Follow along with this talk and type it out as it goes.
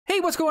Hey,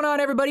 what's going on,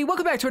 everybody?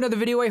 Welcome back to another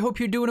video. I hope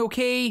you're doing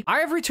okay. I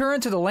have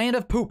returned to the land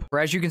of poop. For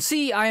as you can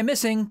see, I am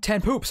missing 10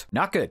 poops.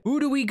 Not good.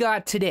 Who do we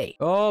got today?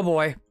 Oh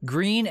boy.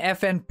 Green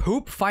FN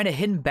poop. Find a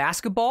hidden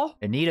basketball.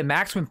 ANITA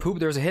MAXWIN poop.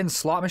 There's a hidden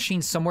slot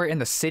machine somewhere in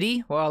the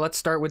city. Well, let's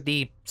start with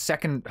the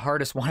second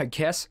hardest one, I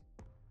guess.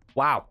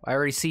 Wow. I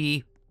already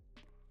see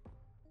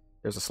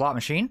there's a slot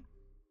machine.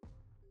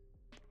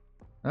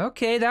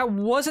 Okay, that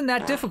wasn't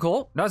that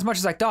difficult. Not as much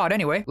as I thought,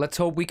 anyway. Let's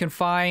hope we can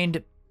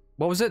find...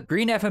 What was it?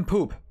 Green FN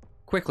poop.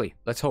 Quickly,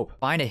 let's hope.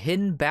 Find a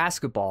hidden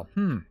basketball.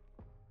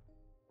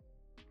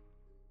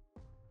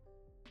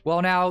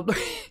 Well, now...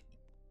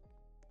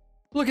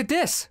 Look at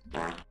this.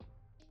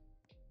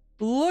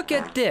 Look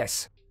at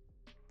this.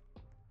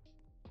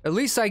 At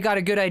least I got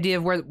a good idea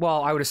of where...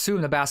 Well, I would assume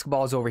the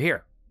basketball is over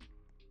here.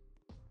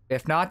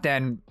 If not,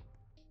 then...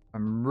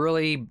 I'm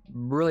really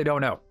don't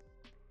know.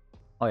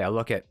 Oh yeah,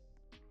 look at...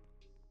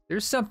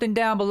 There's something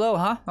down below,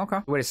 huh?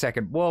 Okay. Wait a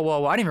second. Whoa, whoa,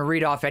 whoa. I didn't even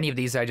read off any of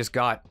these I just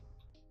got.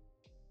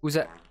 Who's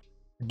that?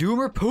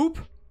 Doomer poop?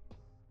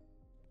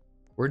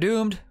 We're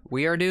doomed.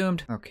 We are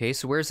doomed. Okay,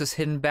 so where's this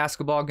hidden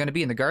basketball gonna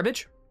be? In the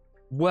garbage?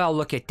 Well,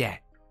 look at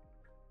that.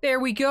 There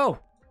we go.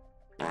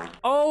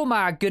 Oh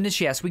my goodness,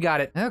 yes, we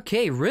got it.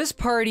 Okay, Riz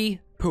Party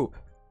poop.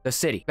 The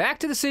city. Back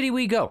to the city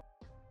we go.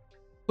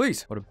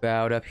 Please. What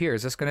about up here?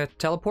 Is this gonna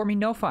teleport me?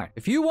 No, fine.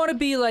 If you want to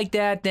be like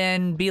that,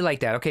 then be like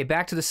that. Okay,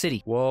 back to the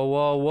city. Whoa,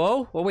 whoa,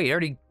 whoa. Oh wait, I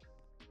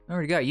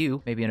already got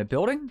you. Maybe in a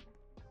building?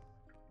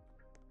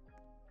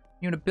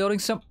 You in a building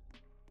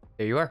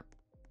There you are.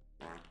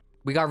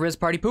 We got Riz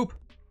Party poop.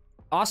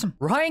 Awesome.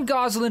 Ryan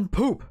Gosling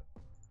poop.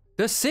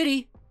 The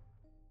city.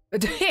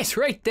 It's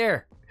right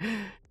there.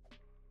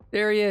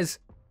 There he is.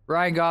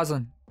 Ryan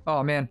Gosling.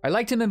 Oh man. I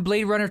liked him in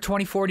Blade Runner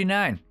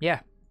 2049. Yeah.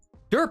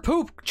 Dirt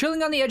poop.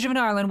 Chilling on the edge of an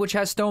island which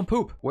has stone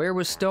poop. Where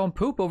was stone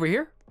poop? Over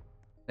here?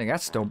 I think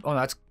that's stone. Oh,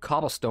 that's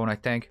cobblestone, I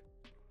think.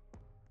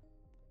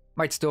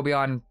 Might still be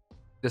on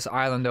this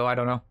island though. I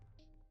don't know.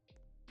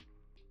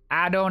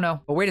 I don't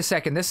know. Oh, wait a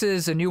second. This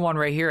is a new one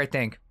right here, I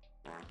think.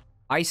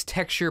 Ice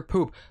texture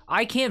poop.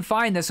 I can't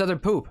find this other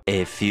poop.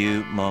 A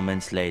few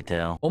moments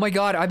later. Oh my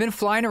god, I've been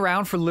flying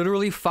around for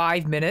literally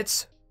 5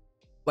 minutes.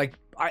 Like,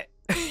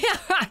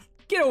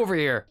 Get over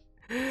here.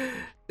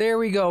 There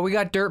we go. We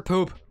got dirt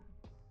poop.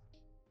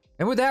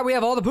 And with that, we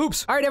have all the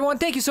poops. Alright, everyone,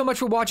 thank you so much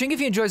for watching. If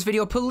you enjoyed this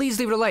video, please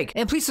leave it a like.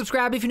 And please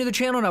subscribe if you're new to the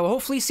channel, and I will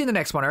hopefully see you in the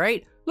next one,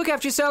 alright? Look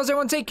after yourselves,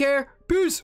 everyone. Take care. Peace.